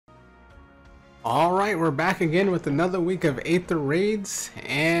Alright, we're back again with another week of Aether raids,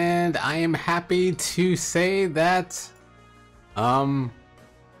 and I am happy to say that, Camilla's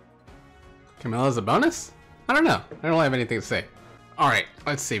a bonus? I don't know. I don't really have anything to say. Alright,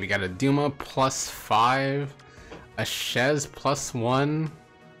 let's see. We got a Duma +5, a Shez +1,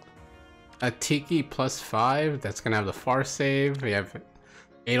 a Tiki +5, that's gonna have the far save. We have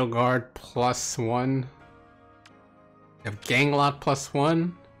Edelgard +1, we have Ganglot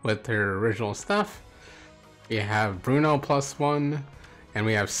 +1 with her original stuff. We have Bruno +1, and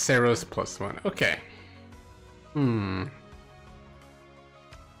we have Saros +1. Okay.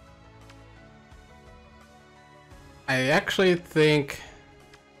 I actually think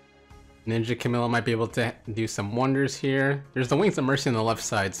Ninja Camilla might be able to do some wonders here. There's the Wings of Mercy on the left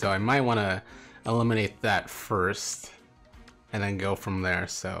side, so I might want to eliminate that first and then go from there.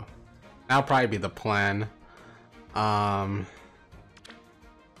 So that'll probably be the plan.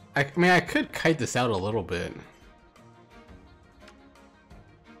 I mean, I could kite this out a little bit.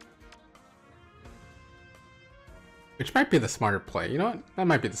 Which might be the smarter play. You know what? That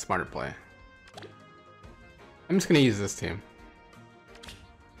might be the smarter play. I'm just gonna use this team.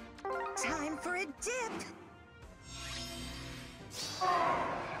 Time for a dip.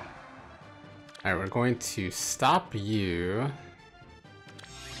 Alright, we're going to stop you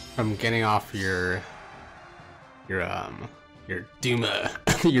from getting off your Duma,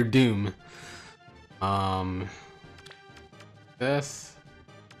 your Doom. This.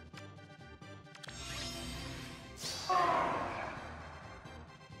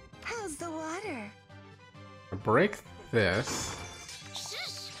 How's the water? Break this.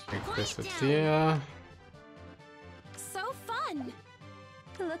 Break this idea. So fun!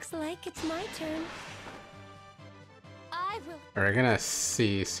 Looks like it's my turn. I will. Alright, gonna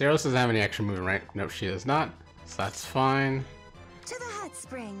see. Saros doesn't have any extra movement, right? Nope, she does not. So that's fine. To the hot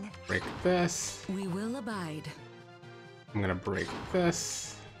spring. Break this. We will abide. I'm gonna break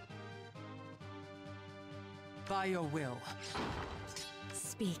this. By your will.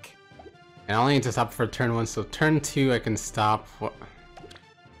 Speak. And I only need to stop for turn 1, so turn 2 I can stop what?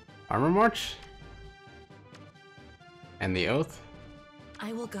 Armor March? And the Oath?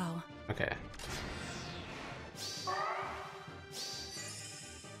 I will go. Okay.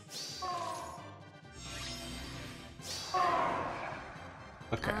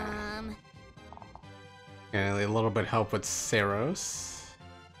 Okay. And a little bit help with Saros.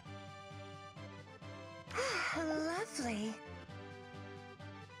 Lovely.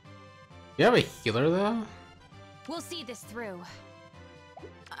 You have a healer though? We'll see this through.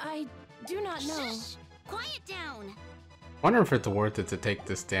 I do not know. Shh. Quiet down. Wonder if it's worth it to take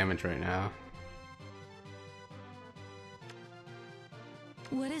this damage right now.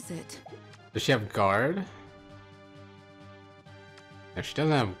 What is it? Does she have guard? No, she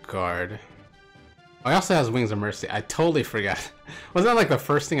doesn't have guard. Oh, he also has Wings of Mercy. I totally forgot. Wasn't that like the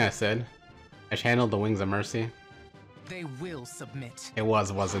first thing I said? I should handle the Wings of Mercy. They will submit. It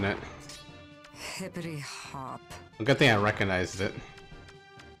was, wasn't it? Hippity hop. A good thing I recognized it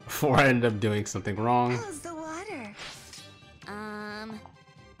before I ended up doing something wrong. How's the water?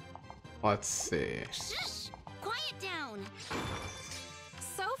 Let's see. Shh. Quiet down.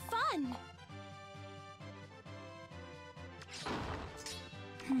 So fun!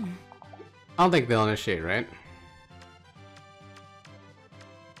 I don't think they'll initiate, right?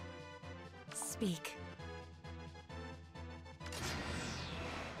 Speak.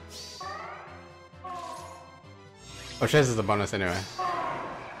 Oh, Shez is a bonus anyway.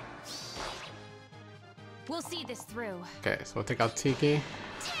 We'll see this through. Okay, so we'll take out Tiki.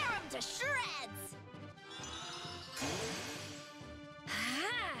 Tear 'em to shreds.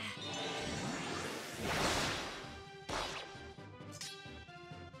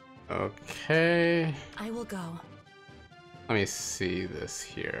 Okay. I will go. Let me see this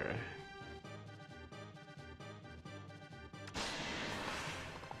here.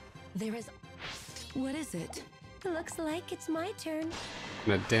 There is. What is it? Looks like it's my turn. I'm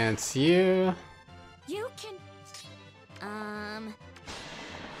gonna dance you. You can.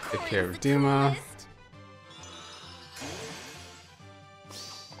 Take care of Duma.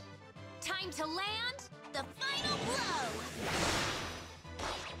 Time to land the final blow.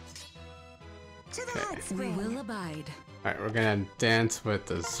 To the hot We spring. will abide. Alright, we're gonna dance with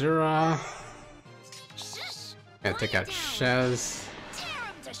Azura. Shush. Gonna take out Quiet down. Shez. Tear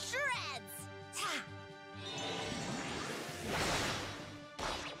 'em to shreds. Ha.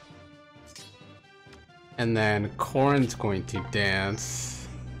 And then Corrin's going to dance.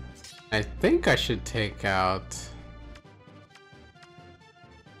 I think I should take out...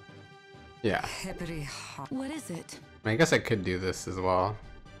 Yeah. Hippity hop. What is it? I guess I could do this as well.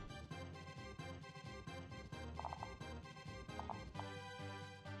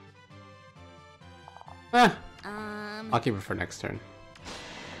 I'll keep it for next turn.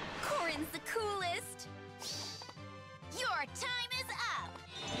 Corrin's the coolest. Your time is up.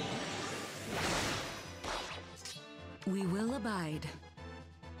 We will abide.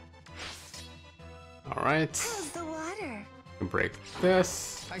 Alright. How's the water? Break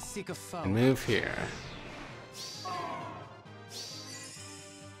this. I seek a foe. And move here.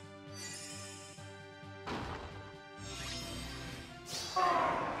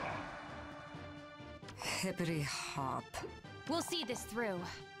 Hippity hop. We'll see this through.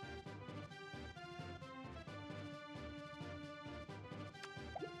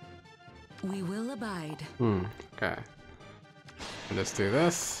 We will abide. Okay. Let's do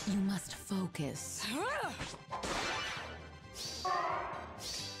this. You must focus.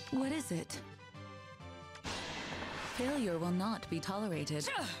 What is it? Failure will not be tolerated.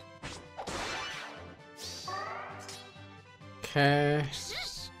 Okay.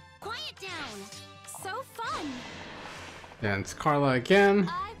 Shush! Quiet down. So fun. Then it's Karla again.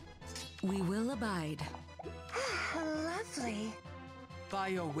 We will abide. Lovely. By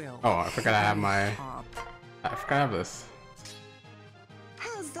your will. Oh, I forgot I have my. Hop. I forgot I have this.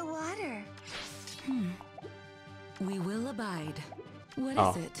 How's the water? We will abide. What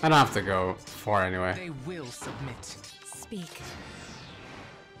Oh, is it? I don't have to go far anyway. They will submit. Speak.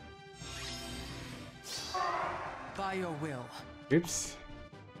 By your will. Oops.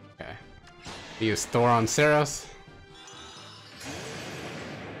 Okay. Use Thor on Saros.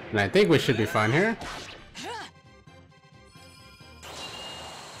 And I think we should be fine here.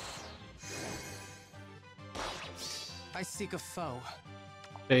 I seek a foe.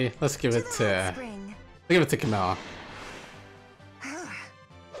 Hey, let's give it to Spring. give it to Camilla.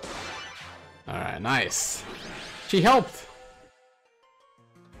 Alright, nice. She helped.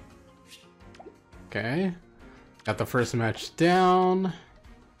 Okay. Got the first match down.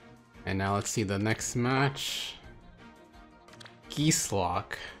 And now let's see the next match.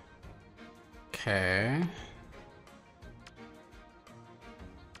 Geeselock. Okay.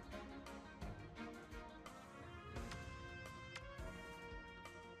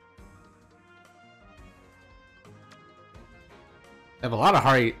 I have a lot of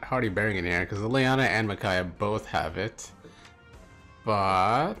hardy bearing in here because Liliana and Micaiah both have it,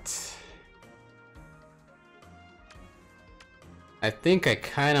 but I think I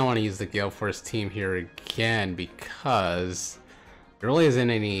kind of want to use the Gale Force team here again because there really isn't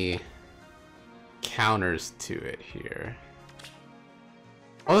any counters to it here.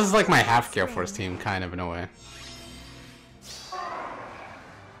 Well, this is like my half Gale Force team, kind of in a way.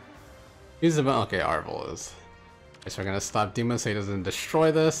 Use the okay, Arvel is. Okay, so we're gonna stop Dima so he doesn't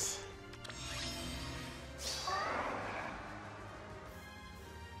destroy this.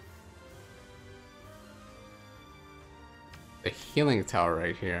 The healing tower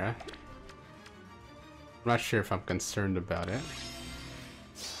right here. I'm not sure if I'm concerned about it.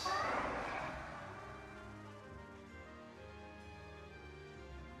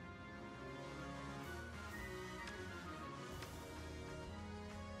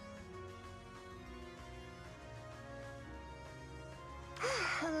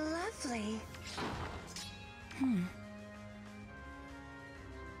 Lovely.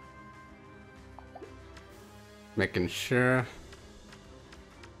 Making sure.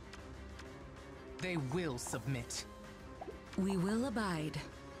 They will submit. We will abide.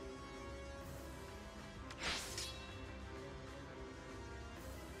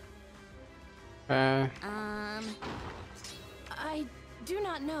 I do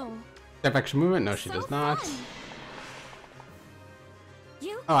not know. Step action movement? No, she So does not. fun.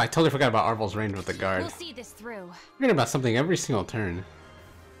 You? Oh, I totally forgot about Arvel's range with the guard. We'll see this through. Forget about something every single turn.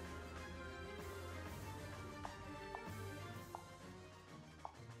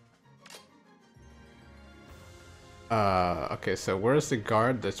 Okay, so where's the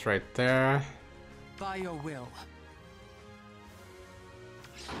guard? That's right there. By your will.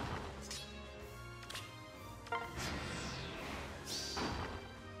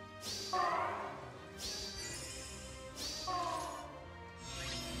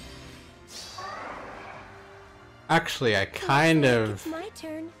 Actually, I kind of... It's my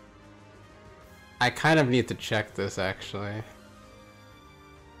turn. I kind of need to check this, actually.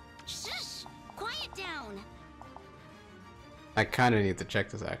 Shush! Quiet down. I kind of need to check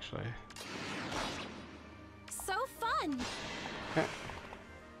this, actually. So fun. Okay.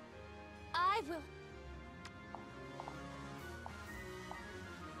 I will.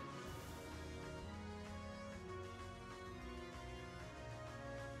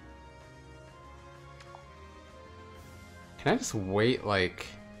 Can I just wait, like...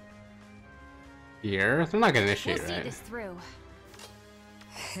 here? They're not gonna initiate, We'll see right? this through.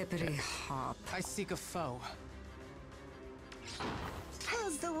 Hippity hop. I seek a foe.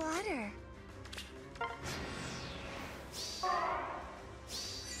 How's the water?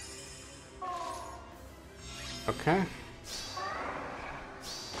 Okay.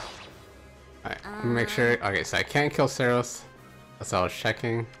 Alright, let me make sure. Okay, so I can't kill Saros. That's all I was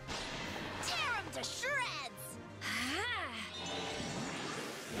checking. Tear 'em to shreds!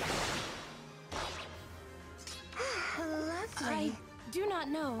 Lovely. I do not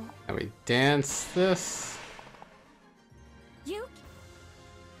know. And we dance this. You?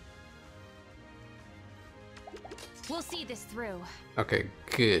 We'll see this through. Okay,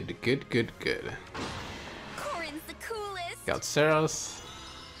 good. Corrin's the coolest. Got Saros.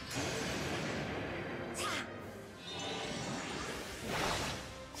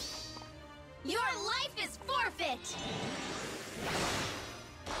 Your life is forfeit.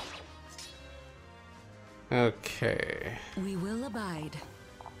 Okay. We will abide.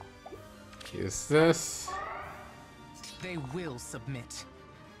 Use this. They will submit.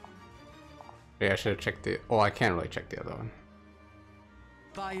 Yeah, I should have checked the. Oh, I can't really check the other one.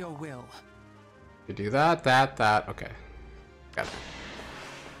 By your will. You do that. Okay. Got it.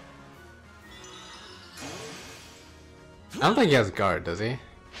 I don't think he has guard, does he?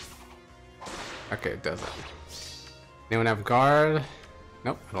 Okay, it doesn't. Anyone have guard?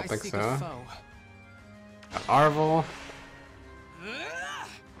 Nope, I don't think seek so. a foe. Got Arvel. Did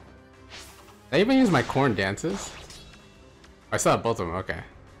I even use my corn dances? I saw both of them, okay.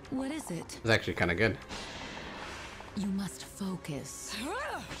 What is it? It's actually kind of good. You must focus.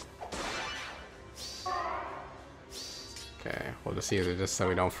 Okay, we'll just use it just so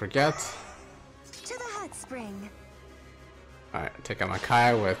we don't forget. To the hot spring. Alright, take out my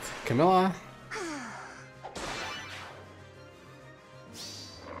Kai with Camilla.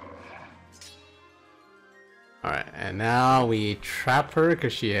 Alright, and now we trap her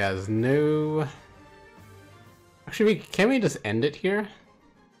because she has no... Actually, can we just end it here?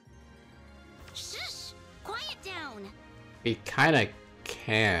 Shush! Quiet down. We kind of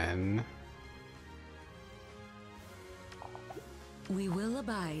can. We will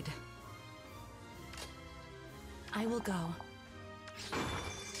abide. I will go.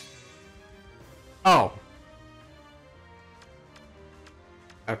 Oh!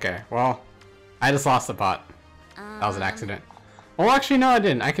 Okay, well, I just lost the bot. That was an accident. Well, actually, no, I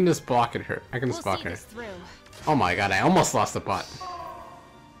didn't. I can just block it. I can just We'll block see her. this through. Oh my god, I almost lost the bot.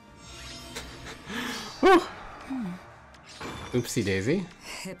 Whew. Oopsie daisy.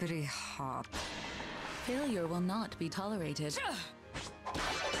 Hippity hop. Failure will not be tolerated.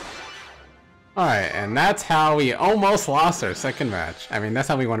 Alright, and that's how we almost lost our second match. I mean, that's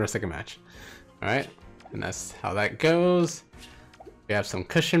how we won our second match. Alright, and that's how that goes. We have some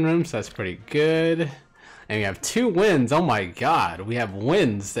cushion room, so that's pretty good. And we have 2 wins. Oh my god, we have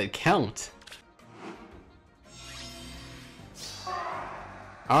wins that count.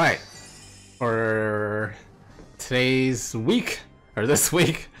 Alright, for today's week, or this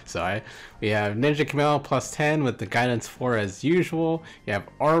week, sorry, we have Ninja Camilla plus 10 with the guidance 4 as usual. You have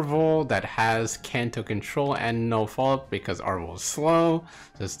Arvel that has Kanto control and no follow up because Arvel is slow.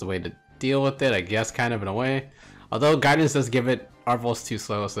 That's the way to deal with it, I guess, kind of in a way. Although guidance does give it, Arvel's too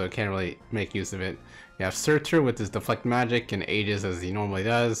slow, so it can't really make use of it. You have Surtur with his deflect magic and ages as he normally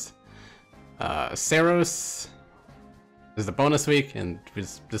does. Saros is the bonus week, and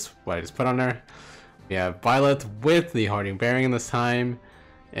this what I just put on there. We have Byleth with the Harding Bearing this time,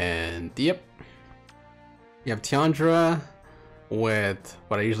 and yep. You have Tiandra with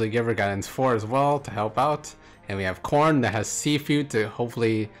what I usually give her guidance 4 as well to help out, and we have Corrin that has Seafood to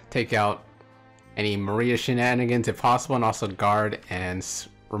hopefully take out any Maria shenanigans if possible, and also Guard and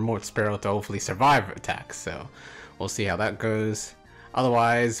Remote Sparrow to hopefully survive attacks. So we'll see how that goes.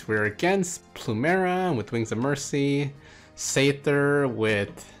 Otherwise, we're against Plumera with Wings of Mercy, Aether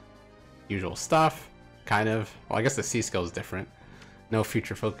with usual stuff, kind of. Well, I guess the C skill is different. No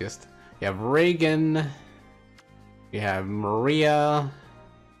future focused. You have Reagan. You have Maria.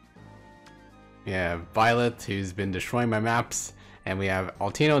 You have Byleth, who's been destroying my maps. And we have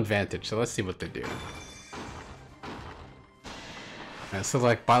Altino Advantage, so let's see what they do. It looks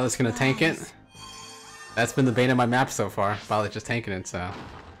like Byleth's gonna tank it. That's been the bane of my map so far. Byleth just tanking it, so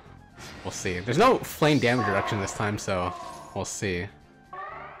we'll see. There's no flame damage reduction this time, so we'll see.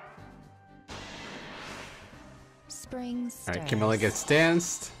 Alright, Camilla gets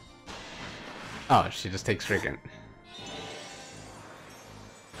danced. Oh, she just takes Stricken.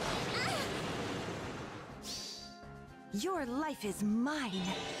 Your life is mine.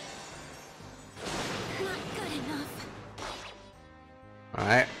 Not good enough.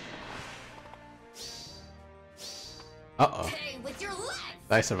 Alright. Uh-oh. Pay with your life.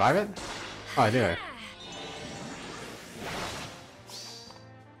 Did I survive it? Oh, I did.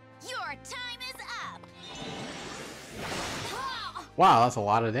 Your time is up. Wow, that's a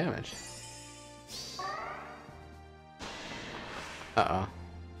lot of damage. Uh-oh.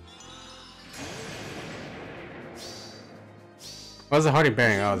 What was the hardy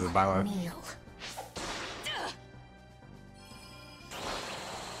bearing? Oh, it was a Byleth.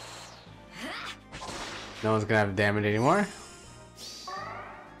 No one's gonna have damage anymore.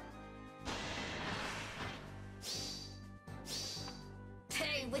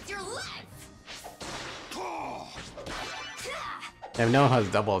 Pay with your life. Yeah, no one has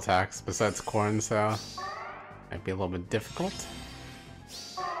double attacks besides Corrin, so might be a little bit difficult.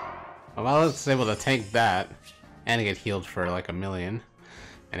 Well, it's able to tank that and get healed for like 1,000,000.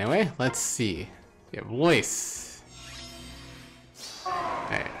 Anyway, let's see. You have voice.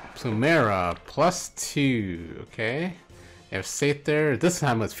 Alright, Plumera +2. Okay. You have Aether. This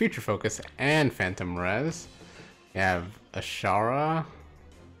time with Future Focus and Phantom Res. You have Ashara.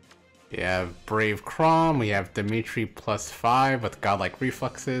 You have Brave Crom. We have Dimitri +5 with Godlike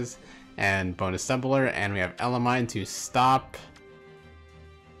Reflexes and Bonus Doubler. And we have Elamine to stop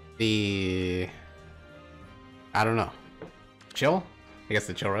the... I don't know. Chill? I guess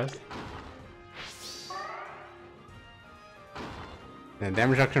the chill res. And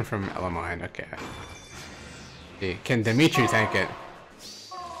damage reduction from Elamine. Okay. See, can Dimitri tank it?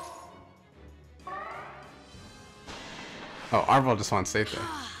 Oh, Arvel just wants Aether.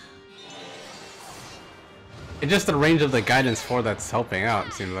 It's just the range of the guidance 4 that's helping out,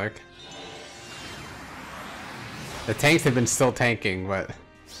 it seems like. The tanks have been still tanking, but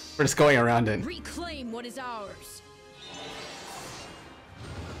we're just going around it. Reclaim what is ours.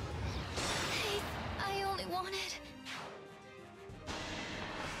 I only wanted.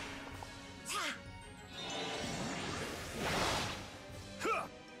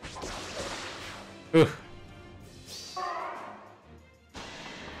 Ooh.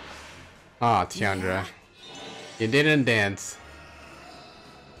 Ah, Tiandra. You didn't dance.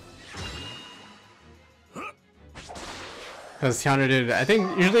 Because Tiandra did, I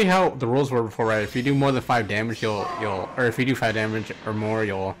think usually how the rules were before, right? If you do more than 5 damage, you'll, or if you do 5 damage or more,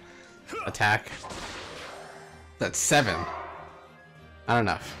 you'll attack. That's 7. Not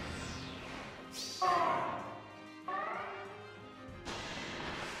enough.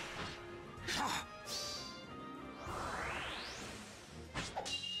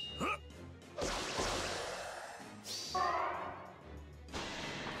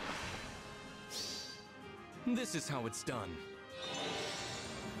 This is how it's done.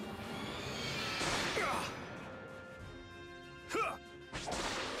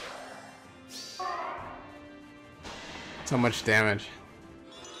 So much damage.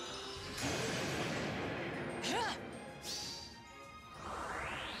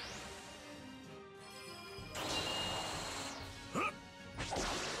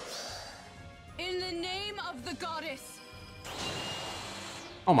 In the name of the goddess.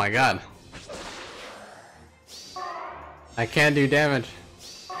 Oh my god. I can't do damage.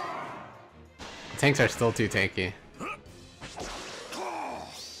 The tanks are still too tanky.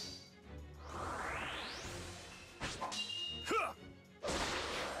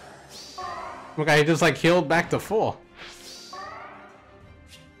 Okay, he just like healed back to full.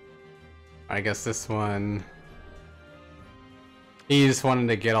 I guess this one... He just wanted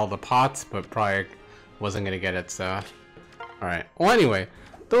to get all the pots, but probably wasn't gonna get it, so... Alright, well anyway,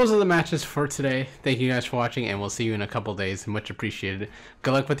 those are the matches for today. Thank you guys for watching, and we'll see you in a couple days. Much appreciated.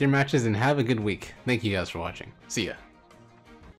 Good luck with your matches, and have a good week. Thank you guys for watching. See ya.